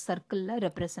டாட் சர்க்கிளில்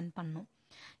ரெப்ரசன்ட் பண்ணணும்.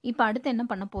 இப்போ அடுத்து என்ன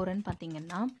பண்ண போகிறேன்னு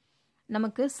பார்த்தீங்கன்னா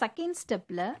நமக்கு செகண்ட்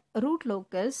ஸ்டெப்பில் ரூட்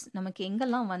லோக்கஸ் நமக்கு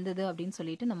எங்கெல்லாம் வந்தது அப்படின்னு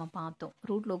சொல்லிட்டு நம்ம பார்த்தோம்.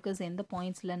 ரூட் லோக்கஸ் எந்த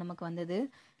பாயிண்ட்ஸில் நமக்கு வந்தது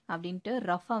அப்படின்ட்டு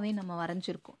ரஃபாகவே நம்ம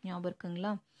வரைஞ்சிருக்கோம். ஞாபகம்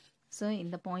இருக்குங்களா? ஸோ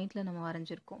இந்த பாயிண்டில் நம்ம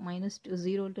வரைஞ்சிருக்கோம்.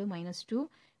 -0 to -2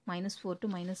 -4 to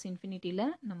 −∞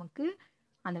 நமக்கு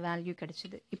அந்த வேல்யூ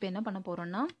கிடைச்சிது. இப்போ என்ன பண்ண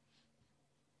போகிறோம்னா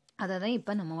அதை தான்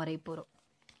இப்போ நம்ம வரைய போகிறோம்.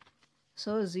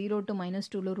 ஸோ 0 to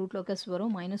 -2ல் ரூட் லோக்கஸ்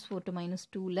வரும், -4 to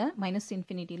 -2ல்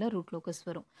 −∞ ரூட் லோக்கஸ்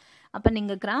வரும். அப்போ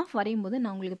நீங்கள் கிராஃப் வரையும் போது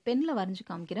நான் உங்களுக்கு பெனில் வரைஞ்சி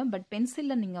காமிக்கிறேன். பட்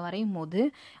பென்சிலில் நீங்கள் வரையும் போது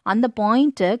அந்த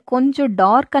பாயிண்ட்டை கொஞ்சம்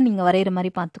டார்க்காக நீங்கள் வரைகிற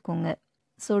மாதிரி பார்த்துக்கோங்க.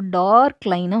 ஸோ டார்க்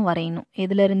லைனாக வரையணும்.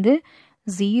 இதிலேருந்து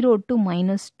 0 to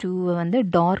 -2 வந்து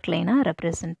டார்க் லைனாக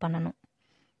ரெப்ரசன்ட் பண்ணணும்.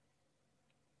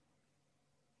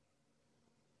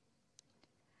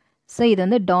 ஸோ இது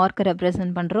வந்து டார்க்கை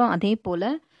ரெப்ரசன்ட் பண்ணுறோம். அதே போல்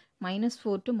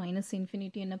 -4 to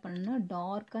 −∞ என்ன பண்ணணும்னா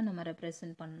டார்க்காக நம்ம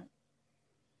ரெப்ரசன்ட் பண்ணணும்.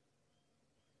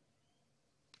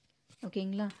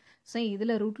 ஓகேங்களா? ஸோ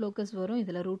இதில் ரூட் லோக்கஸ் வரும்,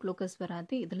 இதில் ரூட் லோக்கஸ்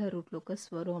வராது, இதில் ரூட் லோக்கஸ்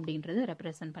வரும் அப்படின்றத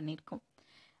ரெப்ரசன்ட் பண்ணியிருக்கோம்.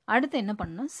 அடுத்து என்ன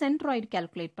பண்ணணும் சென்ட்ராய்டு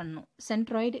கேல்குலேட் பண்ணணும்.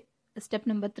 சென்ட்ராய்டு ஸ்டெப்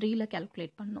நம்பர் 3ல்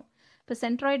கேல்குலேட் பண்ணணும். இப்போ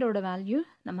சென்ட்ராய்டோட வேல்யூ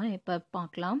நம்ம இப்போ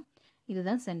பார்க்கலாம்.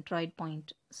 இதுதான் சென்ட்ராய்டு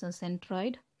பாயிண்ட். So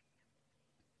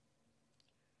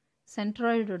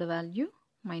சென்ட்ராய்டோட value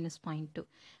 -0.2.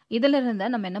 இதில்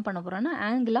இருந்தால் நம்ம என்ன பண்ண போகிறோம்னா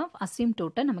ஆங்கிள் ஆஃப்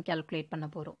அசிம்டோட்டை நம்ம கேல்குலேட் பண்ண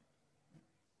போகிறோம்.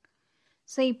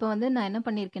 ஸோ இப்போ வந்து நான் என்ன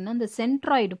பண்ணியிருக்கேன்னா இந்த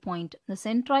சென்ட்ராய்டு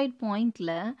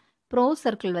பாயிண்டில் ப்ரோ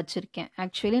சர்க்கிள் வச்சுருக்கேன்.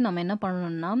 ஆக்சுவலி நம்ம என்ன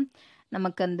பண்ணணும்னா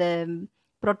நமக்கு அந்த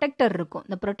ப்ரொடெக்டர் இருக்கும்.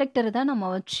 இந்த ப்ரொடெக்டர் தான் நம்ம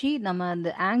வச்சு நம்ம அந்த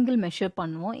ஆங்கிள் மெஷர்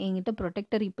பண்ணுவோம். என்கிட்ட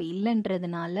ப்ரொடெக்டர் இப்போ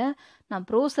இல்லைன்றதுனால நான்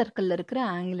ப்ரோ சர்க்கிளில் இருக்கிற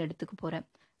ஆங்கிள் எடுத்துக்க போகிறேன்.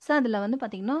 ஸோ அதில் வந்து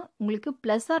பார்த்திங்கன்னா உங்களுக்கு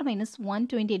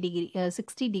 +or-120 டிகிரி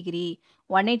 60 டிகிரி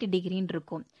 180 டிகிரின்னு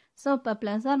இருக்கும். ஸோ இப்போ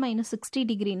 +or-60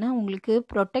 டிகிரினா உங்களுக்கு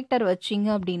ப்ரொடெக்டர் வச்சிங்க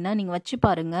அப்படின்னா நீங்கள் வச்சு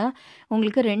பாருங்கள்,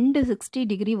 உங்களுக்கு 2 60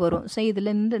 டிகிரி வரும். ஸோ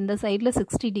இதில் இந்த சைடில்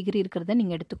 60 டிகிரி இருக்கிறத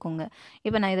நீங்கள் எடுத்துக்கோங்க.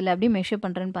 இப்போ நான் இதில் அப்படியே மெஷர்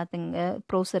பண்ணுறேன்னு பார்த்துங்க.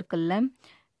 ப்ரோ சர்க்கிளில்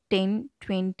 10,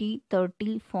 20,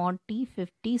 30, 40,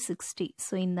 50, 60.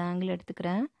 ஸோ இந்த ஆங்கிள்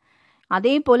எடுத்துக்கிறேன்.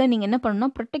 அதே போல் நீங்கள் என்ன பண்ணணும்னா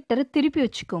ப்ரொடெக்டரை திருப்பி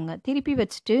வச்சுக்கோங்க. திருப்பி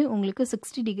வச்சுட்டு உங்களுக்கு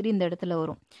 60 டிகிரி இந்த இடத்துல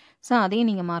வரும். ஸோ அதையும்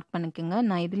நீங்கள் மார்க் பண்ணிக்கோங்க.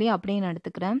 நான் இதுலேயே அப்படியே நான்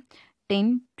எடுத்துக்கிறேன். 10,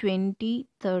 20,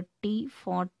 30,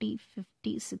 40,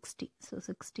 50, 60. ஸோ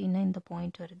 60ன்னா இந்த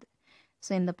பாயிண்ட் வருது.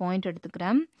 ஸோ இந்த பாயிண்ட்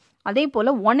எடுத்துக்கிறேன். அதே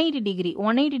போல்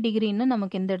 180 டிகிரின்னா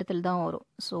நமக்கு இந்த இடத்துல தான் வரும்.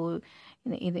 ஸோ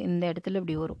இது இந்த இடத்துல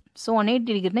இப்படி வரும். ஸோ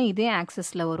 180 டிகிரினா இதே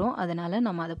ஆக்சஸில் வரும். அதனால்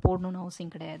நம்ம அதை போடணுன்னு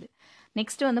அவசியம் கிடையாது.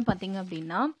 நெக்ஸ்ட்டு வந்து பார்த்திங்க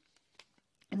அப்படின்னா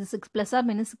இது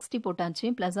 +or-60 போட்டாச்சு,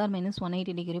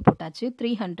 +or-180 டிகிரி போட்டாச்சு.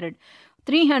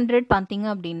 300 பார்த்தீங்க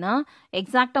அப்படின்னா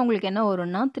எக்ஸாக்டாக உங்களுக்கு என்ன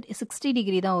வரும்னா 60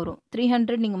 டிகிரி தான் வரும்.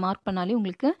 300 நீங்கள் மார்க் பண்ணாலே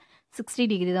உங்களுக்கு 60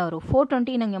 டிகிரி தான் வரும்.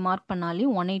 420 நீங்கள் மார்க் பண்ணாலே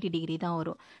 180 டிகிரி தான்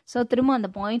வரும். ஸோ திரும்ப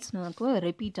அந்த பாயிண்ட்ஸ் நமக்கு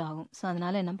ரிப்பீட் ஆகும். ஸோ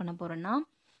அதனால் என்ன பண்ண போகிறோன்னா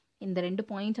இந்த 2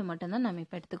 பாயிண்ட்டை மட்டும்தான் நம்ம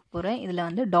இப்போ எடுத்துக்க போகிறேன். இதில்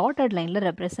வந்து டாட்டட் லைனில்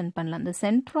ரெப்ரசன்ட் பண்ணலாம். இந்த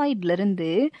சென்ட்ராய்ட்லேருந்து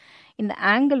இந்த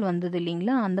ஆங்கிள் வந்தது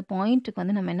இல்லைங்களா, அந்த பாயிண்ட்டுக்கு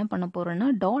வந்து நம்ம என்ன பண்ண போகிறோம்னா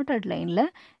டாட்டட் லைனில்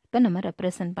இப்போ நம்ம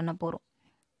ரெப்ரசன்ட் பண்ண போகிறோம்.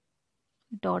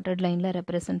 டாட்டட் லைனில்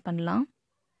ரெப்ரசன்ட் பண்ணலாம்.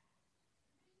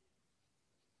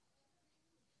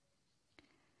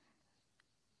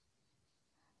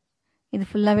 இது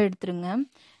ஃபுல்லாகவே எடுத்துருங்க.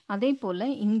 அதே போல்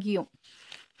இங்கேயும்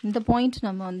இந்த பாயிண்ட்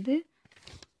நம்ம வந்து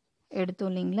எடுத்தோம்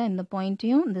இல்லைங்களா, இந்த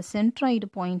பாயிண்ட்டையும் இந்த சென்ட்ராய்டு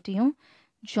பாயிண்ட்டையும்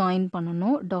ஜாயின்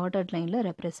பண்ணணும். டாட்டட் லைனில்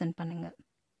ரெப்ரசன்ட் பண்ணுங்கள்.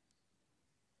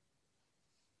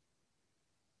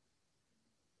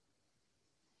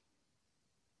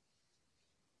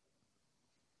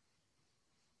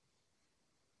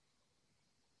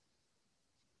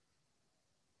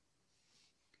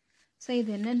 ஸோ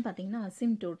இது என்னன்னு பார்த்தீங்கன்னா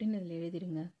அசிம்டோட்டுன்னு இதில்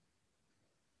எழுதிடுங்க.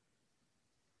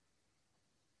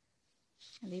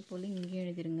 அதே போல் இங்கேயும்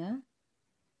எழுதிடுங்க.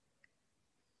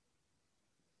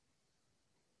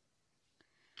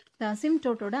 இந்த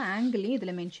அசிம்டோட்டோட ஆங்கிளையும்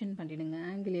இதில் மென்ஷன் பண்ணிவிடுங்க.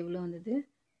 ஆங்கிள் எவ்வளோ வந்தது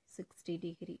 60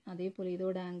 டிகிரி. அதே போல்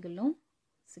இதோட ஆங்கிளும்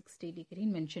 60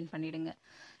 டிகிரின்னு மென்ஷன் பண்ணிவிடுங்க.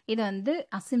 இது வந்து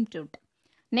அசிம்டோட்.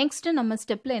 நெக்ஸ்ட்டு நம்ம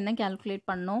ஸ்டெப்பில் என்ன கால்குலேட்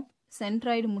பண்ணோம்,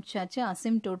 சென்ட்ராய்டு முடிச்சாச்சு,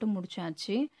 அசிம்டோட்டு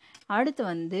முடிச்சாச்சு. அடுத்து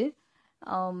வந்து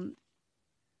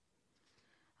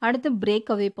அடுத்து பிரேக்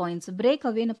அவே பாயிண்ட்ஸ். பிரேக்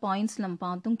அவே பாயிண்ட்ஸ் நம்ம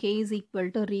பார்த்தோம். K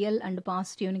 = ரியல் அண்ட்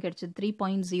பாசிட்டிவ்னு கிடச்சிது.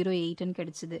 3.08ன்னு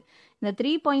கிடச்சிது. இந்த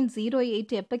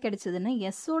 3.08 எப்போ கிடச்சிதுன்னா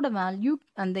எஸ்ஸோட வேல்யூ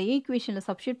அந்த ஈக்குவேஷனில்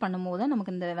சப்ஸ்டியூட் பண்ணும் போது தான்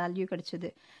நமக்கு இந்த வேல்யூ கிடச்சிது.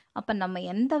 அப்போ நம்ம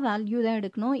எந்த வேல்யூ தான்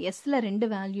எடுக்கணும், எஸ்ஸில் 2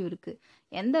 வேல்யூ இருக்குது.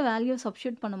 எந்த வேல்யூ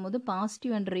சப்ஸ்டியூட் பண்ணும்போது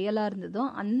பாசிட்டிவ் அண்ட் ரியலாக இருந்ததோ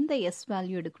அந்த எஸ்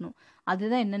வேல்யூ எடுக்கணும்.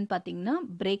 அதுதான் என்னன்னு பார்த்தீங்கன்னா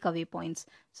பிரேக் அவே பாயிண்ட்ஸ்.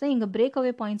 ஸோ இங்கே பிரேக்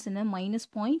அவே பாயிண்ட்ஸ் என்ன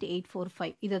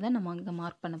 -0.845. இதை தான் நம்ம இங்கே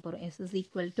மார்க் பண்ண போகிறோம். S =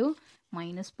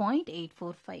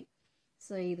 -0.845.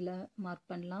 ஸோ இதில் மார்க்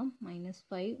பண்ணலாம்.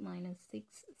 -5, -6,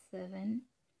 7,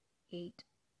 8.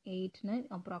 8ன்னு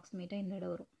அப்ராக்சிமேட்டாக இந்த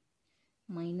இடம் வரும்.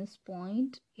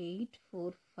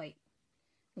 -0.845.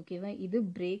 ஓகேவா, இது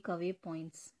பிரேக் அவே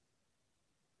பாயிண்ட்ஸ்.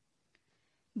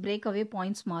 பிரேக் அவே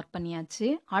பாயிண்ட்ஸ் மார்க் பண்ணியாச்சு.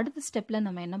 அடுத்த ஸ்டெப்பில்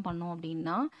நம்ம என்ன பண்ணோம்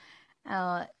அப்படின்னா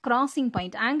crossing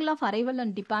point, angle of arrival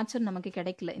and departure நமக்கு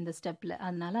கிடைக்கல இந்த ஸ்டெப்பில்,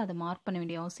 அதனால அதை மார்க் பண்ண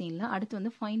வேண்டிய அவசியம் இல்லை. அடுத்து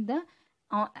வந்து find the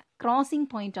crossing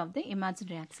point of the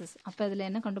imaginary axis. அப்போ இதில்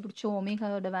என்ன கண்டுபிடிச்சோம்,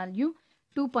 ஒமேகாவோட வேல்யூ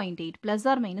 2.8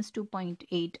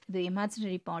 +or-2.8. இது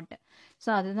இமேஜினரி பார்ட். ஸோ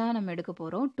அதுதான் நம்ம எடுக்க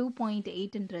போகிறோம்.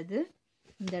 2.8ன்றது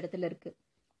இந்த இடத்துல இருக்குது.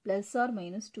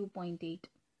 +or-2.8.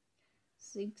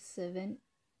 6, 7,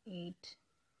 8,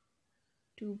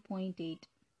 2.8,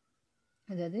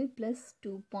 அதாவது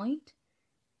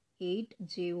 +2.8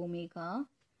 jω.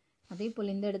 அதே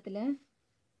போல் இந்த இடத்துல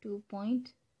 2.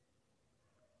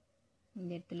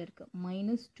 இந்த இடத்துல இருக்கு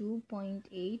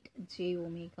 -2.8 jω.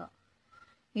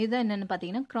 இதுதான் என்னென்னு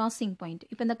பார்த்தீங்கன்னா கிராசிங் பாயிண்ட்.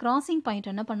 இப்போ இந்த கிராசிங்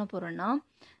பாயிண்ட் என்ன பண்ண போகிறோன்னா,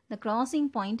 இந்த கிராசிங்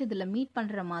பாயிண்ட் இதில் மீட்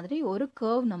பண்ணுற மாதிரி ஒரு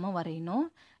கர்வ் நம்ம வரையணும்.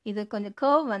 இது கொஞ்சம்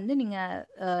கர்வ் வந்து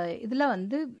நீங்கள் இதில்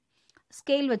வந்து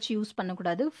ஸ்கேல் வச்சு யூஸ்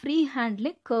பண்ணக்கூடாது, ஃப்ரீ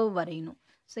ஹேண்ட்லேயே கர்வ் வரையணும்.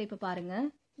 ஸோ இப்போ பாருங்கள்,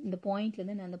 இந்த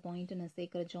பாயிண்ட்லேருந்து நான் அந்த பாயிண்ட்டை நான்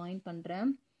சேர்க்குறேன், ஜாயின் பண்ணுறேன்.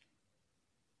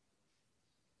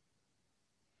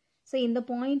 ஸோ இந்த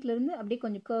பாயிண்ட்லேருந்து அப்படியே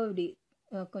கொஞ்சம் கர்வ்டி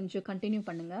கொஞ்சம் கண்டினியூ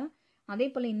பண்ணுங்கள். அதே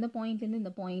போல் இந்த பாயிண்ட்லேருந்து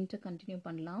இந்த பாயிண்ட்டை கண்டினியூ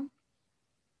பண்ணலாம்.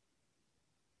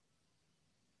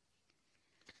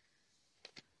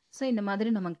 ஸோ இந்த மாதிரி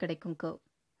நமக்கு கிடைக்கும் கர்வ்.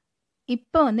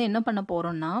 இப்போ வந்து என்ன பண்ண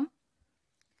போகிறோம்னா,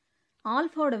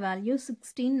 ஆல்ஃபாவோட வேல்யூ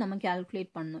 16 நம்ம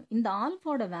கேல்குலேட் பண்ணணும். இந்த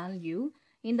ஆல்ஃபாவோட வேல்யூ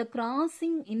இந்த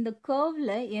கிராசிங் இந்த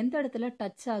கர்வில் எந்த இடத்துல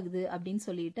டச் ஆகுது அப்படின்னு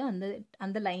சொல்லிட்டு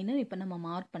அந்த லைனை இப்போ நம்ம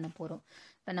மார்க் பண்ண போகிறோம்.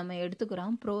 இப்போ நம்ம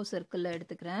எடுத்துக்கிறோம், ப்ரோ சர்க்கிளில்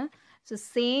எடுத்துக்கிறேன். ஸோ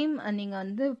சேம் நீங்கள்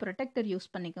வந்து ப்ரொடெக்டர் யூஸ்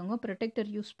பண்ணிக்கோங்க. ப்ரொடெக்டர்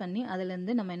யூஸ் பண்ணி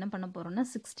அதுலேருந்து நம்ம என்ன பண்ண போகிறோம்னா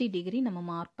 60 டிகிரி நம்ம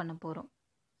மார்க் பண்ண போகிறோம்.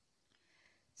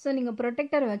 ஸோ நீங்கள்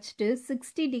ப்ரொடெக்டர் வச்சுட்டு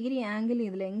 60 டிகிரி ஆங்கிள்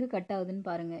இதில் எங்கே கட் ஆகுதுன்னு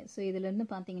பாருங்கள். ஸோ இதுலேருந்து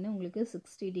பார்த்தீங்கன்னா உங்களுக்கு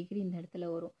 60 டிகிரி இந்த இடத்துல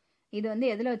வரும். இது வந்து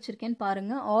எதில் வச்சுருக்கேன்னு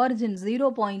பாருங்கள், ஆரிஜின் 0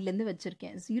 பாயிண்ட்லேருந்து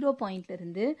வச்சுருக்கேன். 0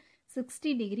 பாயிண்ட்லேருந்து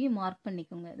 60 டிகிரி மார்க்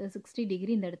பண்ணிக்கோங்க. இது 60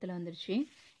 டிகிரி இந்த இடத்துல வந்துருச்சு.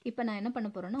 இப்போ நான் என்ன பண்ண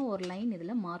போகிறேன்னா ஒரு லைன்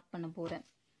இதில் மார்க் பண்ண போகிறேன்.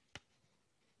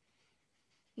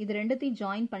 இது ரெண்டுத்தையும்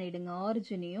ஜாயின் பண்ணிவிடுங்க.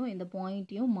 ஆரிஜினையும் இந்த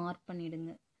பாயிண்ட்டையும் மார்க்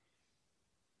பண்ணிவிடுங்க.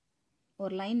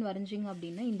 ஒரு லைன் வரைஞ்சிங்க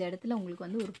அப்படின்னா இந்த இடத்துல உங்களுக்கு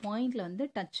வந்து ஒரு பாயிண்டில் வந்து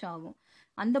டச் ஆகும்.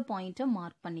 அந்த பாயிண்ட்டை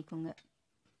மார்க் பண்ணிக்கோங்க.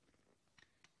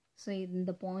 ஸோ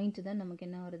இந்த பாயிண்ட்டு தான் நமக்கு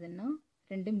என்ன வருதுன்னா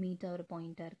 2 மீட் ஆகிற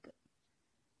பாயிண்ட்டாக இருக்குது.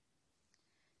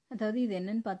 அதாவது இது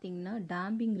என்னன்னு பார்த்தீங்கன்னா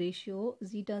damping ratio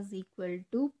ஜீட்டா is equal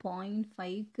to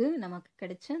 0.5க்கு நமக்கு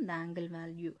கிடைச்ச அந்த ஆங்கிள்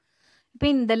வேல்யூ. இப்போ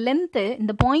இந்த லென்த்து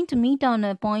இந்த பாயிண்ட் மீட்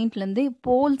ஆன பாயிண்ட்லேருந்து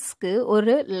போல்ஸ்க்கு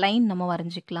ஒரு லைன் நம்ம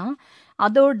வரைஞ்சிக்கலாம்.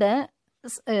 அதோட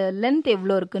லென்த்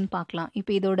எவ்வளோ இருக்குன்னு பார்க்கலாம்.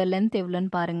 இப்போ இதோட லென்த்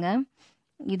எவ்வளோன்னு பாருங்கள்.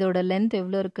 இதோட லென்த்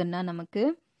எவ்வளோ இருக்குன்னா நமக்கு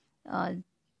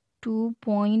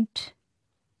 2.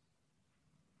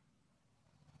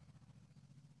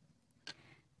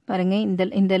 பாருங்க,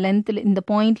 இந்த லென்த்தில் இந்த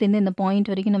பாயிண்ட்லேருந்து இந்த பாயிண்ட்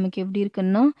வரைக்கும் நமக்கு எப்படி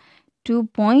இருக்குன்னா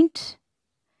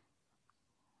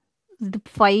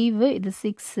 2.5, இது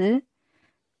 6.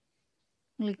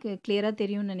 உங்களுக்கு கிளியராக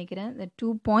தெரியும்னு நினைக்கிறேன். இந்த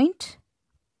 2.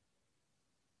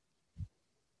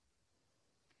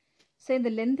 ஸோ இந்த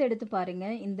லென்த் எடுத்து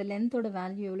பாருங்கள். இந்த லென்த்தோட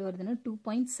வேல்யூ எவ்வளோ வருதுன்னா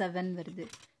 2.7 வருது.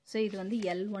 ஸோ இது வந்து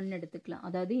L1 எடுத்துக்கலாம்.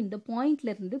 அதாவது இந்த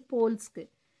பாயிண்ட்லேருந்து போல்ஸ்க்கு.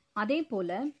 அதே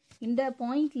போல் இந்த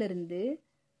பாயிண்ட்லேருந்து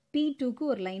P2க்கு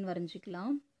ஒரு லைன்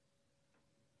வரைஞ்சிக்கலாம்.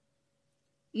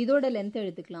 இதோட லென்த்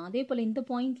எடுத்துக்கலாம். அதே போல் இந்த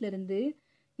பாயிண்ட்லேருந்து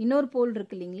இன்னொரு போல்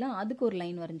இருக்கு இல்லைங்களா, அதுக்கு ஒரு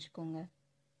லைன் வரைஞ்சிக்கோங்க.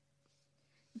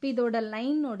 இப்போ இதோட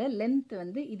லைனோட லென்த்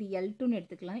வந்து இது L2ன்னு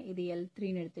எடுத்துக்கலாம், இது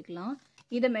L3ன்னு எடுத்துக்கலாம்.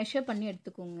 இதை மெஷர் பண்ணி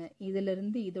எடுத்துக்கோங்க.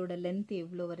 இதிலிருந்து இதோட லென்த்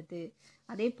எவ்வளோ வருது.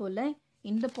 அதே போல்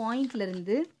இந்த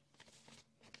பாயிண்ட்லேருந்து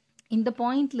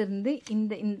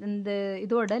இந்த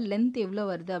இதோட லென்த் எவ்வளோ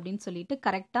வருது அப்படின்னு சொல்லிட்டு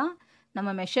கரெக்டாக நம்ம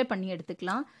மெஷர் பண்ணி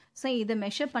எடுத்துக்கலாம். ஸோ இதை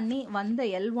மெஷர் பண்ணி வந்த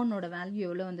L1ஓட வேல்யூ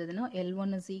எவ்வளோ வந்ததுன்னா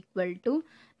L1 இஸ் ஈக்குவல் டு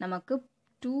நமக்கு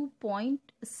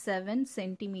 2.7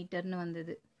 சென்டிமீட்டர்னு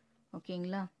வந்தது.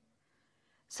 ஓகேங்களா?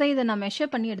 ஸோ இதை நான் மெஷர்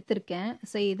பண்ணி எடுத்திருக்கேன்.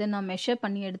 ஸோ இதை நான் மெஷர்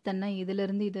பண்ணி எடுத்தேன்னா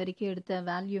இதிலிருந்து இது வரைக்கும் எடுத்த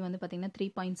வேல்யூ வந்து பார்த்திங்கன்னா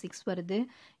 3.6 வருது.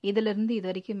 இதிலிருந்து இது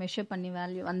வரைக்கும் மெஷர் பண்ணி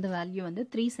வந்த வேல்யூ வந்து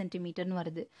 3 சென்டிமீட்டர்னு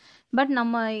வருது. பட்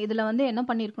நம்ம இதில் வந்து என்ன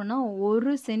பண்ணியிருக்கோம்னா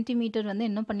 1 சென்டிமீட்டர் வந்து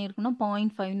என்ன பண்ணியிருக்கோம்னா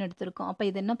 0.5ன்னு எடுத்திருக்கோம். அப்போ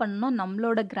இது என்ன பண்ணணும்,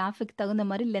 நம்மளோட கிராஃபிக் தகுந்த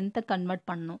மாதிரி லென்த்தை கன்வெர்ட்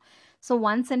பண்ணணும். So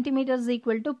 1 centimetre is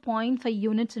equal to 0.5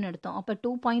 யூனிட்ஸ்னு எடுத்தோம். அப்போ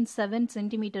 2.7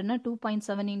 சென்டிமீட்டர்னா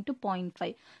 2.7 இன்ட்டு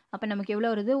 0.5. அப்போ நமக்கு எவ்வளோ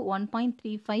வருது,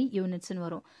 1.35 யூனிட்ஸ்னு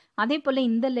வரும். அதே போல்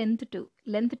இந்த லென்த் டூ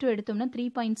எடுத்தோம்னா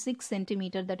 3.6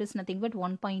 centimetre, that is nothing but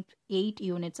 1.8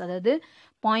 units. அதாவது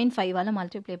 0.5ஆல்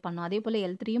மல்டிப்ளை பண்ணோம். அதே போல்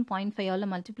L3யும் 0.5ஆல்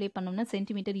மல்டிப்ளை பண்ணோம்னா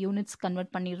சென்டிமீட்டர் யூனிட்ஸ்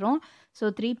கன்வெர்ட் பண்ணிடுறோம். ஸோ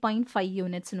 3.5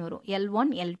 யூனிட்ஸ்னு வரும். L1,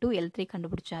 L2, L3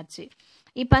 கண்டுபிடிச்சாச்சு.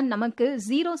 இப்போ நமக்கு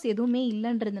ஜீரோஸ் எதுவுமே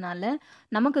இல்லைன்றதுனால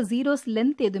நமக்கு ஜீரோஸ்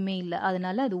லென்த் எதுவுமே இல்லை,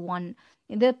 அதனால அது 1.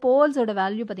 இந்த போல்ஸோட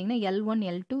வேல்யூ பார்த்தீங்கன்னா L1,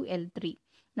 L2, L3.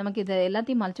 நமக்கு இதை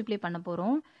எல்லாத்தையும் மல்டிப்ளை பண்ண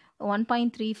போகிறோம்.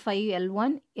 1.35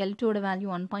 L1, L2ஓட வேல்யூ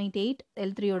 1.8,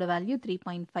 L3ஓட வேல்யூ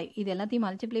 3.5. இது எல்லாத்தையும்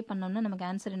மல்டிப்ளை பண்ணோம்னா நமக்கு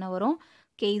ஆன்சர் என்ன வரும்,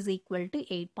 K is equal to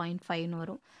 8.5ன்னு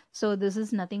வரும். So this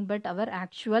is nothing but our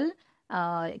actual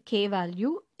K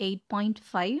value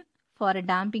 8.5 for a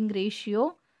damping ratio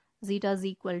zeta is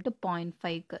equal to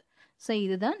 0.5க்கு. So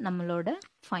இதுதான் நம்மளோட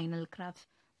ஃபைனல் கிராஃப்.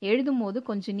 எழுதும் போது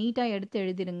கொஞ்சம் நீட்டாக எடுத்து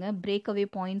எழுதிடுங்க. பிரேக்அவே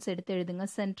பாயிண்ட்ஸ் எடுத்து எழுதுங்க.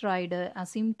 சென்ட்ராய்டு,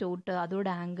 அசிம்டோட்டு, அதோட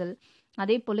ஆங்கிள்,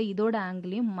 அதே போல் இதோட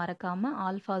ஆங்கிளையும் மறக்காமல்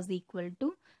alpha is equal to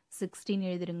 16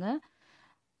 எழுதிடுங்க.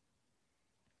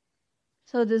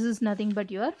 So this is nothing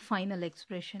but your final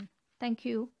expression.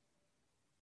 Thank you.